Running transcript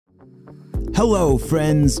Hello,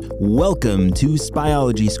 friends. Welcome to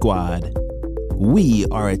Spyology Squad. We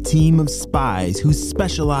are a team of spies who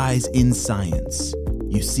specialize in science.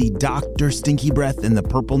 You see, Dr. Stinky Breath and the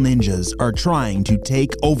Purple Ninjas are trying to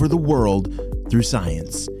take over the world through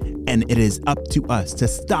science, and it is up to us to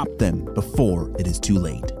stop them before it is too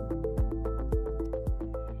late.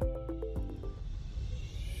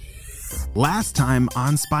 Last time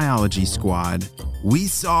on Spyology Squad, we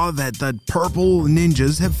saw that the Purple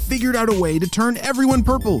Ninjas have figured out a way to turn everyone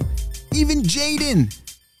purple, even Jayden.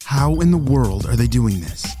 How in the world are they doing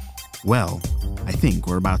this? Well, I think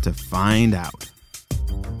we're about to find out.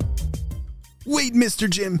 Wait, Mr.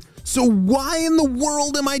 Jim, so why in the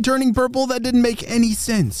world am I turning purple? That didn't make any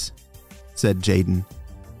sense, said Jayden.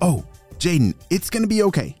 Oh, Jayden, it's gonna be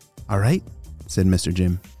okay, all right, said Mr.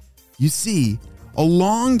 Jim. You see, a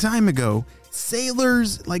long time ago,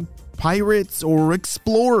 sailors like pirates or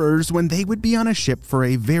explorers, when they would be on a ship for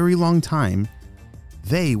a very long time,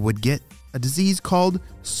 they would get a disease called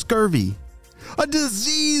scurvy. A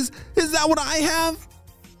disease? Is that what I have?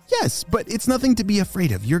 Yes, but it's nothing to be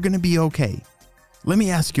afraid of. You're going to be okay. Let me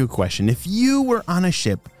ask you a question. If you were on a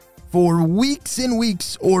ship for weeks and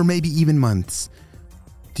weeks, or maybe even months,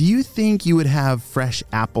 do you think you would have fresh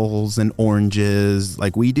apples and oranges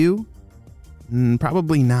like we do?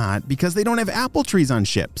 Probably not, because they don't have apple trees on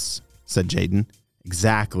ships, said Jayden.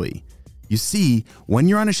 Exactly. You see, when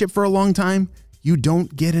you're on a ship for a long time, you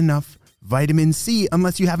don't get enough vitamin C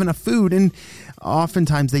unless you have enough food, and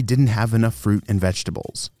oftentimes they didn't have enough fruit and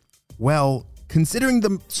vegetables. Well, considering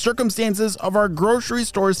the circumstances of our grocery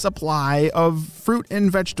store supply of fruit and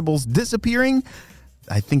vegetables disappearing,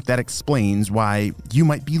 I think that explains why you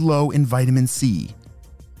might be low in vitamin C.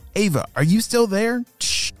 Ava, are you still there?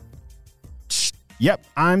 Shh. Yep,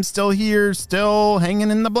 I'm still here, still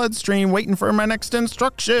hanging in the bloodstream, waiting for my next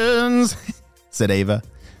instructions, said Ava.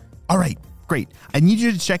 All right, great. I need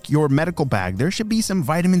you to check your medical bag. There should be some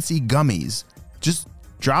vitamin C gummies. Just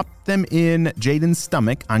drop them in Jayden's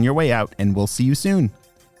stomach on your way out, and we'll see you soon.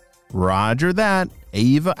 Roger that.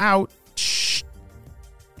 Ava out. Shh.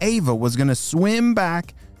 Ava was going to swim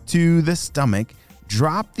back to the stomach,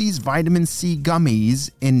 drop these vitamin C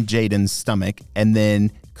gummies in Jayden's stomach, and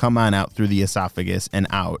then come on out through the esophagus and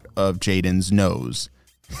out of Jayden's nose.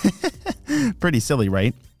 Pretty silly,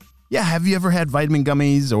 right? Yeah, have you ever had vitamin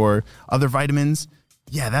gummies or other vitamins?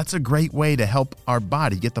 Yeah, that's a great way to help our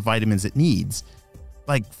body get the vitamins it needs.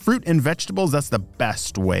 Like fruit and vegetables, that's the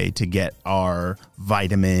best way to get our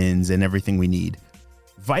vitamins and everything we need.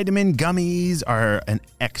 Vitamin gummies are an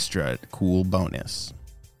extra cool bonus,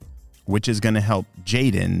 which is going to help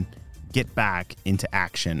Jayden get back into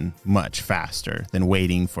action much faster than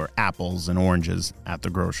waiting for apples and oranges at the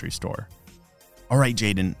grocery store. All right,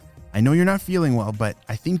 Jayden, I know you're not feeling well, but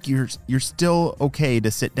I think you're still okay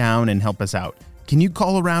to sit down and help us out. Can you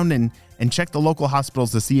call around and check the local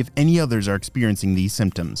hospitals to see if any others are experiencing these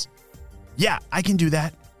symptoms? Yeah, I can do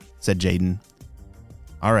that, said Jayden.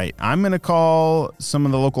 All right, I'm going to call some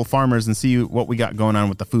of the local farmers and see what we got going on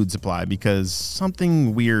with the food supply, because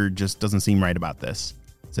something weird just doesn't seem right about this,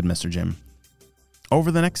 said Mr. Jim. Over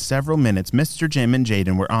the next several minutes, Mr. Jim and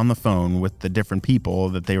Jayden were on the phone with the different people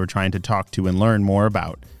that they were trying to talk to and learn more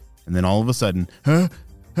about. And then all of a sudden,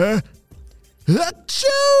 achoo!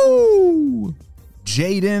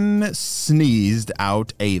 Jayden sneezed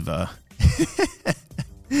out Ava.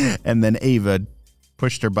 And then Ava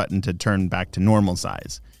pushed her button to turn back to normal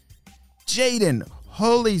size. Jayden,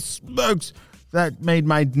 holy smokes, that made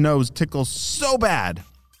my nose tickle so bad,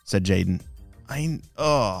 said Jayden. I'm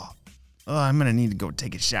going to need to go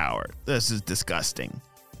take a shower. This is disgusting.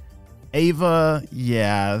 Ava,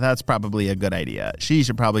 yeah, that's probably a good idea. She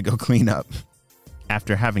should probably go clean up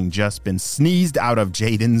after having just been sneezed out of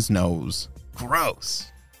Jayden's nose. Gross.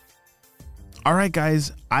 All right,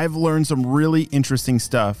 guys, I've learned some really interesting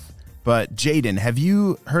stuff, but Jayden, have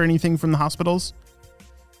you heard anything from the hospitals?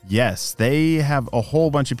 Yes, they have a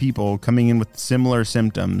whole bunch of people coming in with similar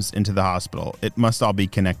symptoms into the hospital. It must all be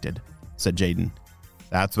connected, said Jayden.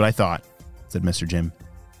 That's what I thought, said Mr. Jim.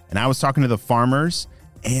 And I was talking to the farmers,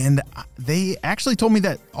 and they actually told me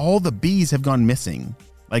that all the bees have gone missing.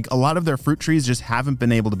 Like, a lot of their fruit trees just haven't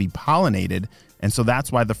been able to be pollinated, and so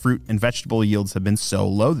that's why the fruit and vegetable yields have been so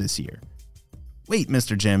low this year. Wait,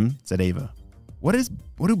 Mr. Jim, said Ava. What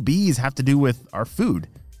do bees have to do with our food?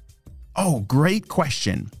 Oh, great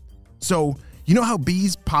question. So, you know how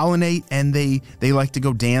bees pollinate and they like to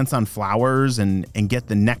go dance on flowers and get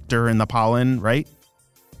the nectar and the pollen, right?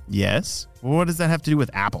 Yes. Well, what does that have to do with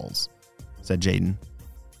apples? Said Jayden.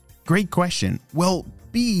 Great question. Well,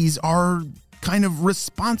 bees are kind of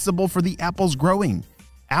responsible for the apples growing.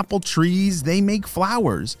 Apple trees, they make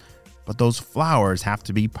flowers. but those flowers have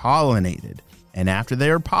to be pollinated. And after they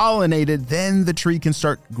are pollinated, then the tree can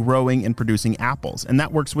start growing and producing apples. And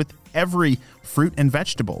that works with every fruit and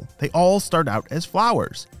vegetable. They all start out as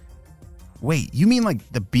flowers. Wait, you mean like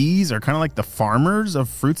the bees are kind of like the farmers of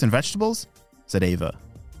fruits and vegetables? Said Ava.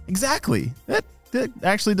 Exactly. That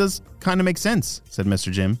actually does kind of make sense, said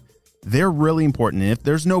Mr. Jim. They're really important. And if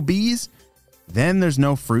there's no bees, then there's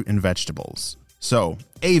no fruit and vegetables. So,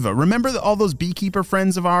 Ava, remember all those beekeeper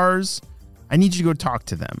friends of ours? I need you to go talk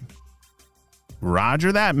to them.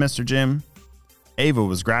 Roger that, Mr. Jim. Ava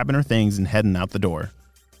was grabbing her things and heading out the door.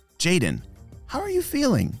 Jayden, how are you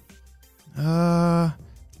feeling?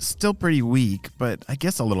 Still pretty weak, but I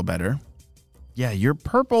guess a little better. Yeah, your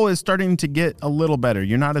purple is starting to get a little better.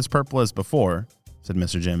 You're not as purple as before, said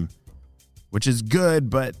Mr. Jim. Which is good,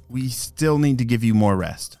 but we still need to give you more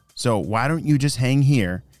rest. So why don't you just hang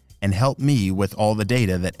here and help me with all the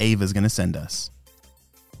data that Ava's going to send us?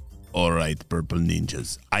 All right, Purple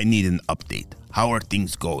Ninjas. I need an update. How are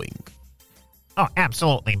things going? Oh,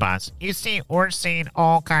 absolutely, boss. You see, we're seeing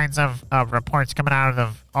all kinds of reports coming out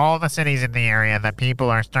of all the cities in the area that people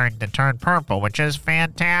are starting to turn purple, which is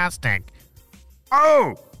fantastic.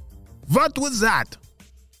 Oh, what was that?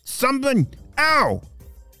 Someone, ow,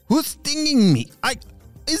 who's stinging me?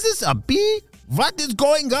 Is this a bee? What is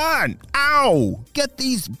going on? Ow, get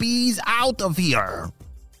these bees out of here,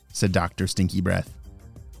 said Dr. Stinky Breath.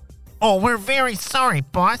 Oh, we're very sorry,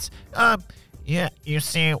 boss. Yeah, you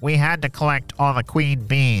see, we had to collect all the queen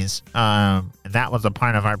bees. That was a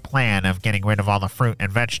part of our plan of getting rid of all the fruit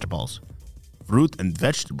and vegetables. Fruit and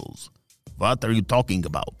vegetables? What are you talking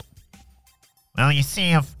about? Well, you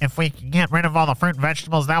see, if we can get rid of all the fruit and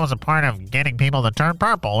vegetables, that was a part of getting people to turn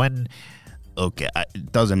purple, and... Okay,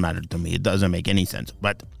 it doesn't matter to me. It doesn't make any sense.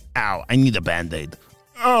 But, ow, I need a Band-Aid.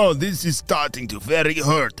 Oh, this is starting to very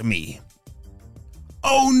hurt me.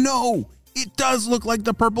 Oh no! It does look like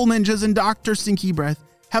the Purple Ninjas and Dr. Stinky Breath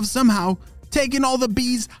have somehow taken all the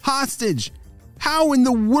bees hostage. How in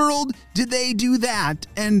the world did they do that?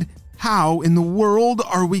 And how in the world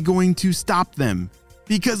are we going to stop them?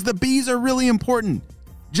 Because the bees are really important.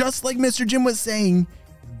 Just like Mr. Jim was saying,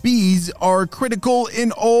 bees are critical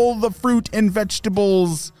in all the fruit and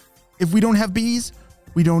vegetables. If we don't have bees,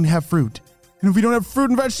 we don't have fruit. And if we don't have fruit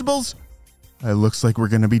and vegetables, it looks like we're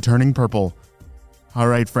going to be turning purple. All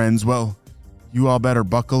right, friends, well, you all better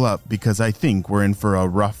buckle up because I think we're in for a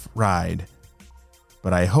rough ride.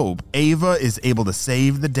 But I hope Ava is able to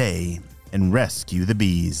save the day and rescue the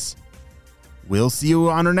bees. We'll see you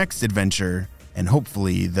on our next adventure, and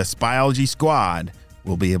hopefully the Spyology Squad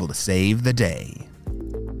will be able to save the day.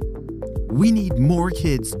 We need more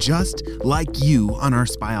kids just like you on our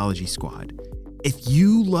Spyology Squad. If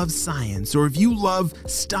you love science or if you love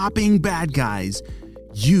stopping bad guys,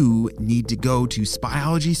 you need to go to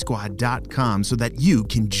SpyologySquad.com so that you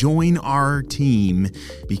can join our team,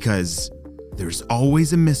 because there's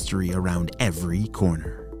always a mystery around every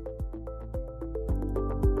corner.